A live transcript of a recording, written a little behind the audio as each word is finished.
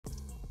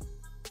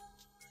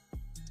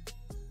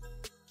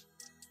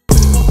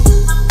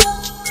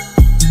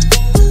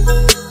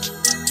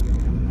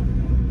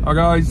Hi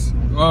guys,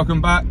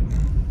 welcome back.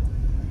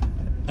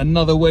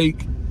 Another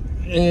week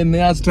in the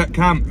Aztech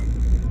camp.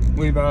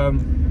 We've had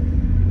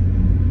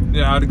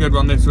a good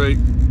one this week.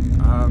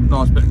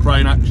 Nice bit of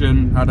crane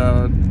action. Had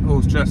a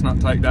horse chestnut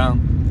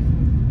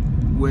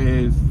takedown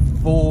with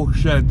 4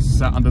 sheds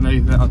sat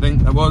underneath it. I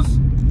think there was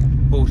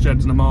 4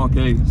 sheds and a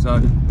marquee. So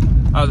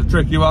that was a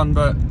tricky one,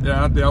 but yeah,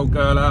 I had the old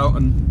girl out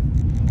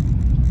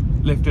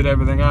and lifted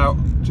everything out,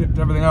 chipped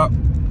everything up.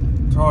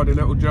 Tidy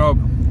little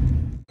job.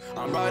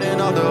 I'm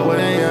riding on the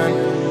way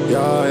in,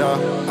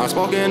 yeah. I'm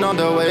smoking on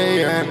the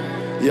way in,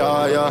 yeah.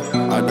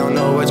 I don't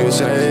know what you're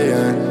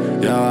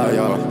saying,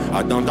 yeah.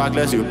 I don't talk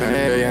less you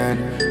paying,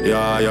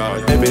 yeah.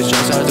 If it's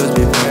just I just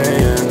be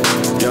paying,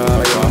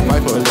 yeah.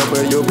 Might pull up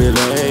where you be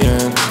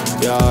laying,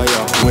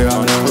 yeah. We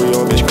all know who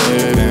your bitch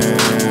craving,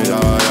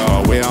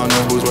 yeah. We all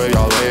know who's where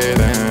y'all waiting,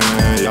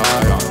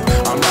 yeah.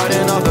 I'm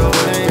riding on the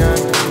way in,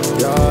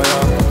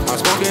 yeah. I'm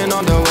smoking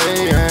on the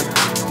way in,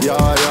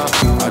 yeah.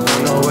 I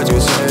don't know what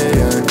you're saying,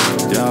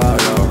 yeah.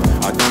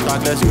 I don't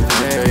talk less you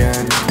paying,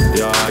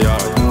 yeah.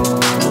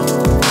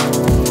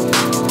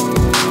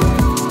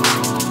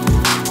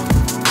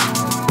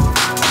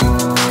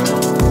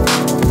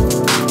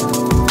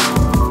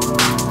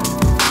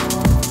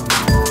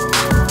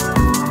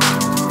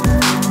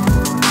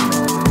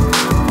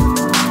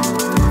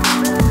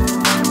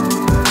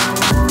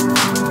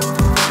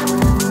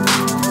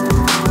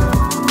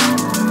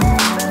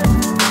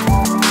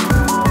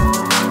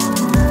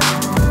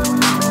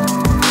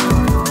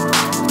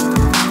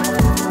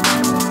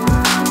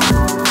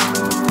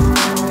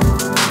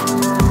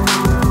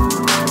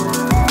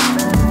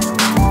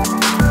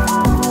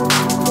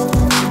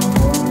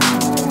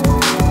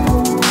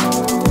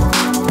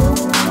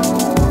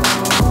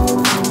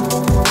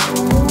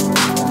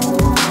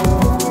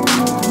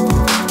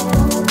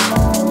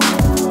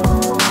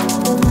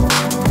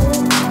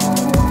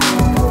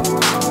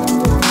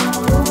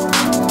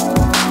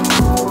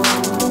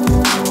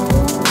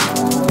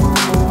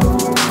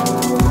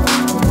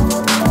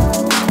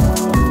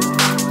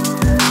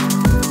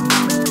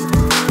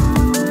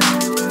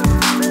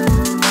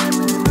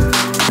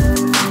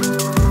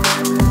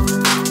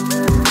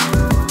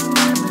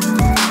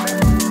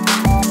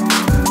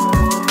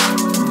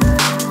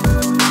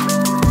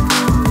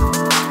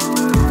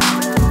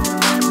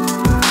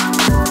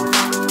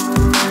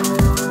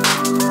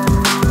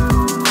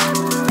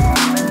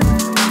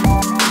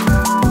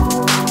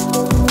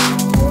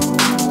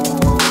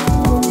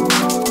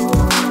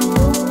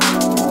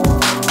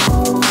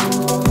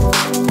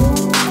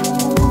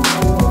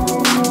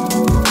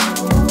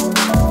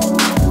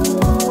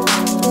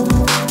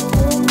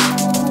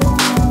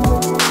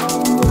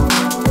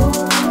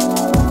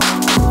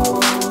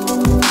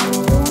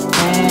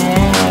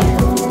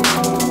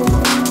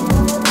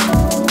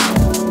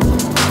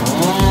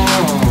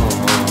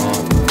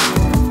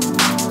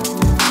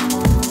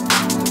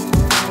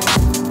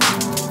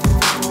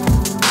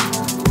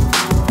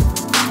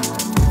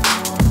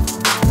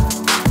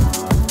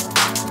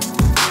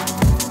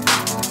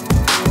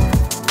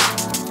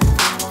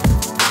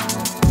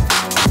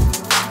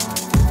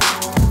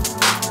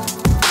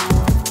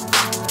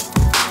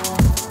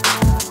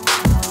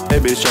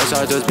 Baby, stress,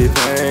 I just be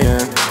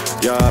paying,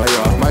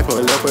 yeah. Might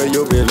pull up where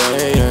you be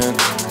laying,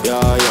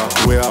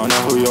 yeah. We all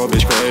know who your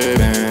bitch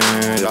craving,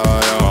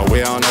 yeah.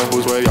 We all know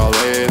who's where y'all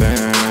waiting,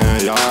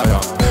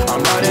 yeah.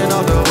 I'm riding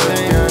on the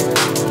way in,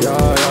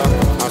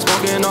 yeah. I'm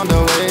smoking on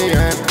the way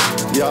in,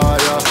 yeah.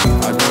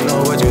 I don't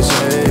know what you're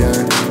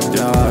saying,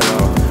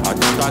 yeah. I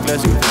don't talk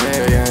less you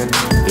paying, yeah.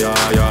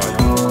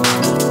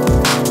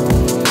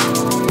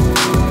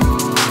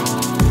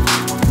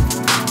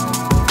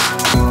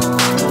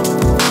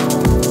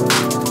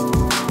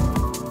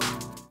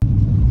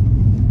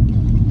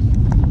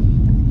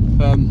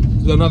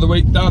 Another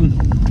week done.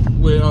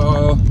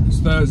 It's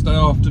Thursday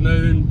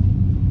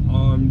afternoon.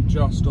 I'm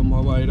just on my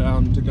way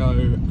down to go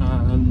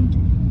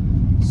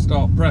and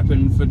start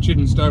prepping for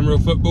Chiddingstone Real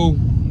Football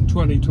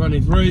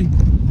 2023.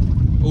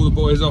 All the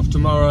boys off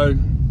tomorrow.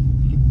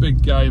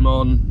 Big game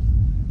on.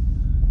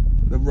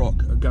 The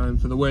Rock are going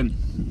for the win.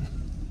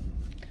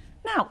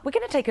 Now, we're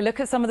going to take a look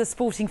at some of the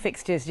sporting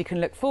fixtures you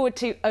can look forward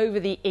to over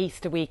the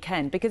Easter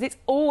weekend, because it's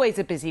always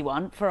a busy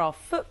one for our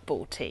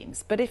football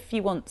teams. But if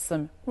you want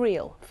some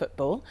real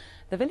football,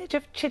 the village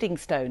of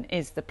Chiddingstone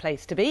is the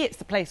place to be. It's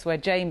the place where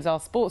James, our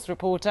sports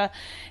reporter,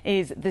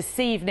 is this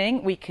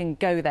evening. We can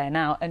go there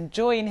now and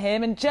join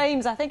him. And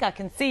James, I think I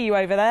can see you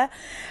over there.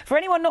 For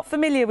anyone not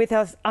familiar with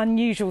our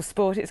unusual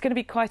sport, it's going to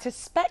be quite a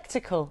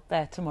spectacle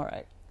there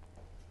tomorrow.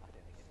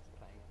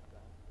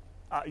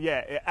 Yeah,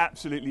 it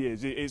absolutely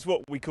is. It's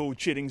what we call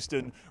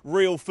Chiddingstone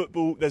Real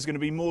Football. There's going to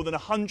be more than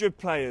 100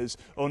 players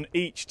on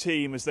each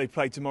team as they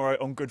play tomorrow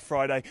on Good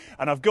Friday.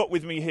 And I've got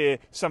with me here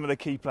some of the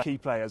key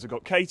players. I've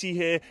got Katie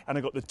here and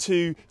I've got the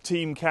 2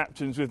 team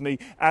captains with me,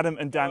 Adam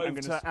and Dan. I'm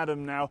going to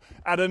Adam now.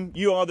 Adam,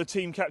 you are the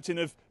team captain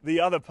of the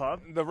other pub.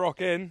 The Rock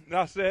Inn,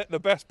 that's it, the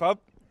best pub.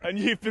 And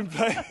you've been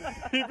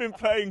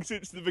playing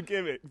since the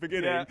beginning.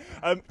 Yeah.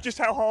 Just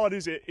how hard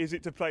is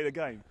it to play the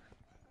game?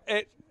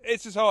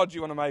 it's as hard as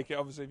you want to make it.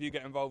 Obviously, if you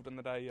get involved in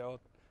the day, you're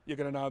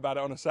going to know about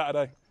it on a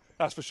Saturday,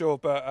 that's for sure.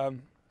 But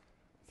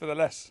for the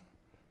less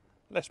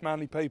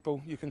manly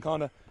people, you can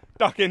kind of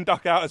duck in,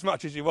 duck out as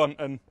much as you want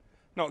and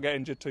not get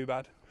injured too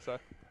bad. So.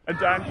 And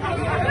Dan.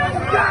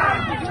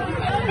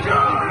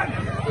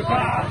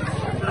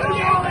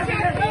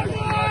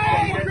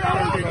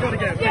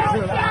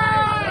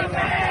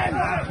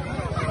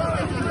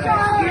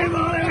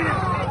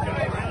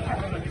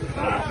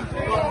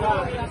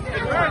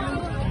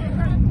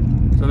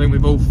 So I think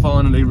we've all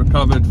finally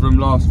recovered from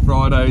last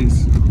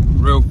Friday's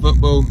Real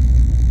Football.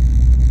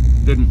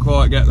 Didn't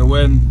quite get the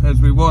win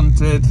as we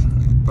wanted,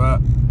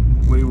 but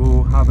we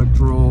will have a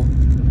draw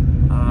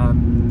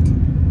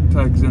and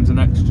take us into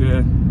next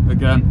year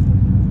again.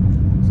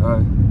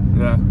 So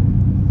yeah,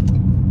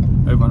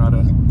 everyone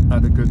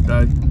had a good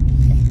day.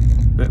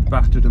 Bit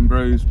battered and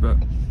bruised, but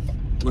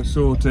we're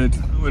sorted,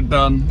 we're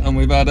done, and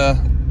we've had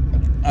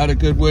a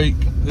good week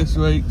this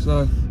week.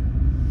 So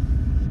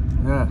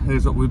yeah,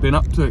 here's what we've been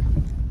up to.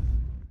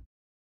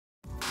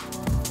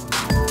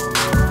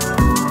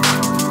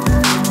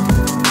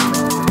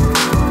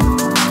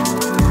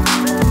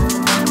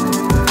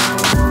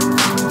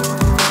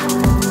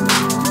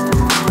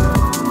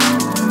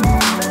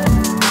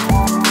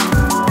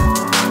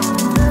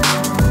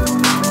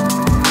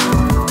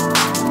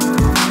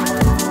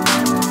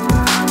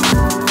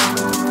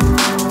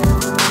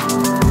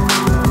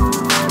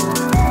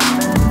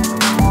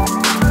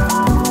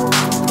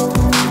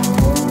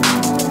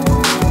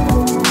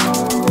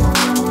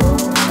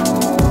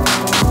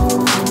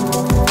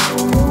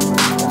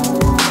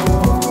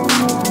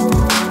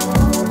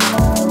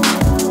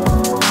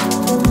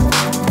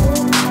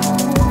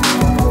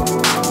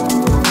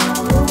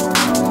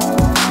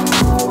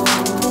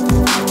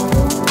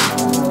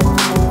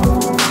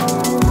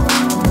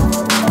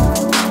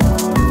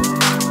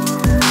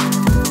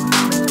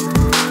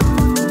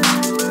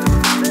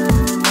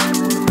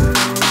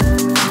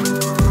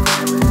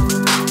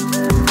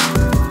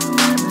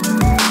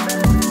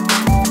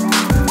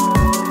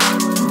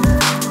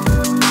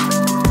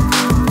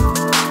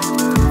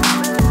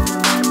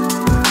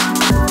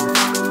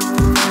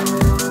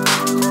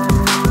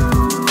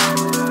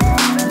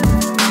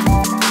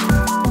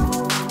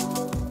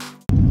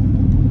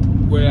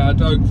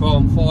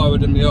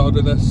 Firewood in the yard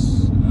with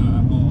us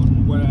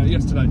on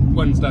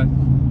Wednesday,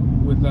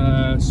 with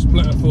a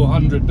Splitter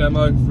 400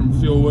 demo from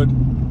Fuelwood.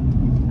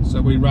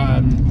 So we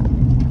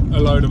ran a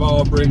load of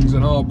arbrings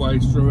and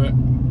arbways through it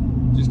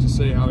just to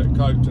see how it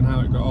coped and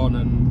how it got on,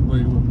 and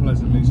we were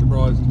pleasantly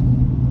surprised.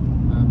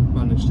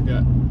 Managed to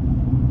get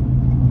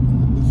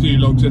the few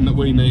logs in that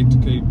we need to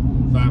keep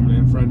family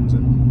and friends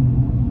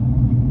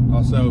and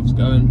ourselves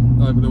going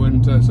over the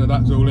winter. So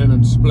that's all in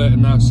and split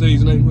and now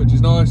seasoning, which is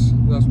nice.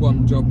 That's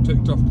one job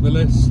ticked off the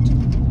list.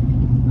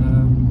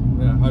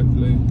 Yeah,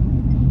 hopefully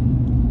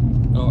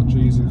our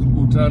cheeses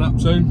will turn up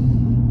soon,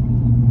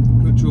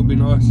 which will be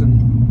nice, and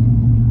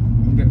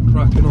we'll get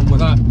cracking on with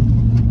that.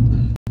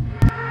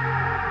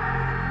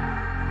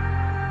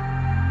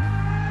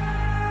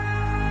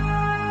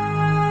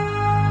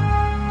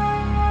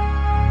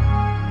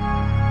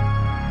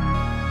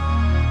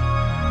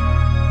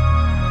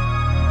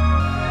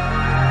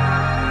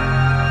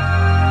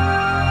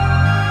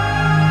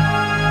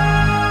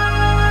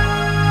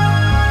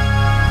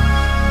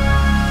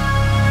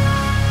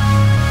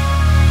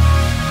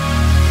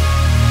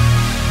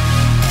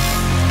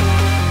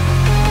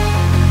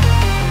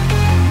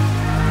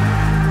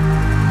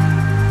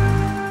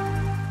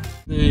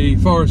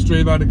 Forestry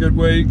have had a good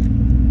week,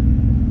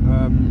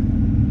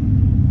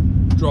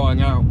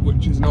 drying out,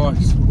 which is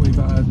nice. We've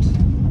had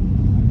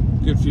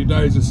a good few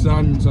days of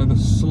sun, so the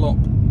slop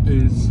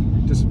is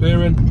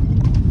disappearing.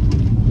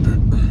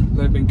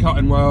 They've been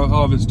cutting well,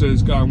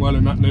 harvesters going well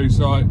in that new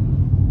site,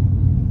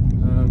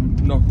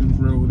 knocking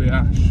through all the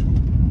ash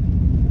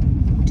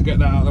to get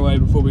that out of the way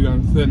before we go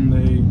and thin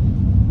the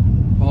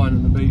pine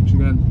and the beech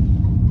again.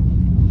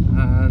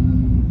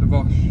 And the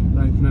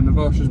Nathan and the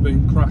Vosh has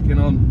been cracking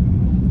on.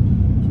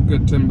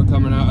 Good timber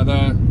coming out of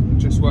there,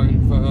 just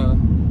waiting for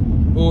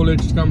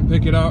haulage to come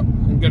pick it up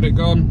and get it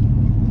gone,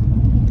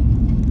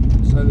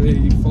 so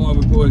the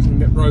firewood boys can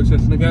get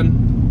processing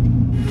again.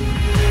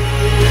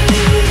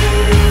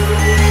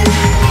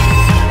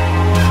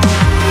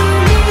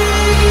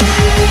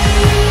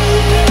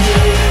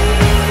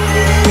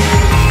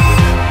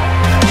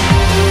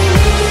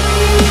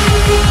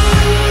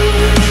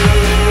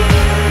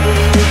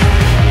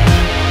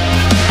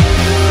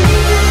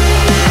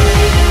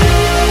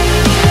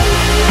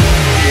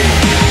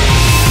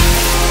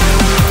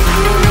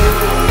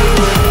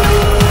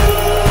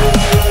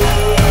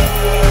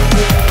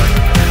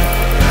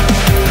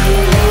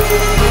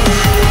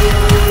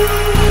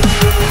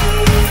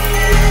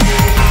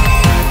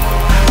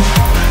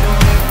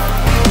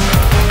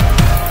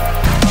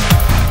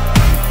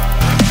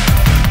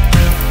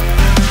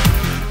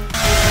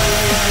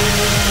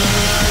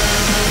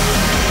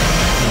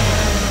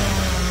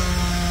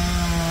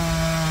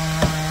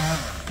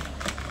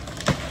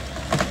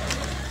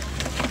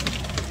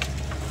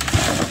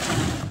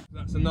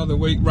 another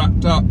week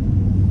wrapped up.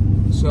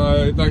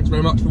 So thanks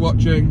very much for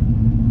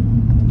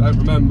watching. Don't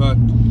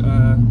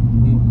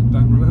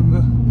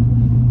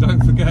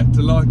forget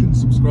to like and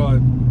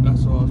subscribe.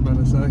 That's what I was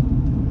going to say.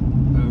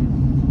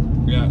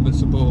 Yeah, the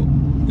support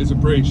is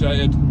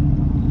appreciated,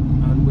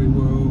 and we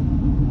will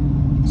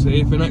see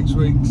you for next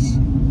week's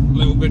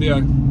little video.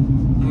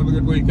 Have a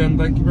good weekend.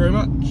 Thank you very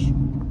much.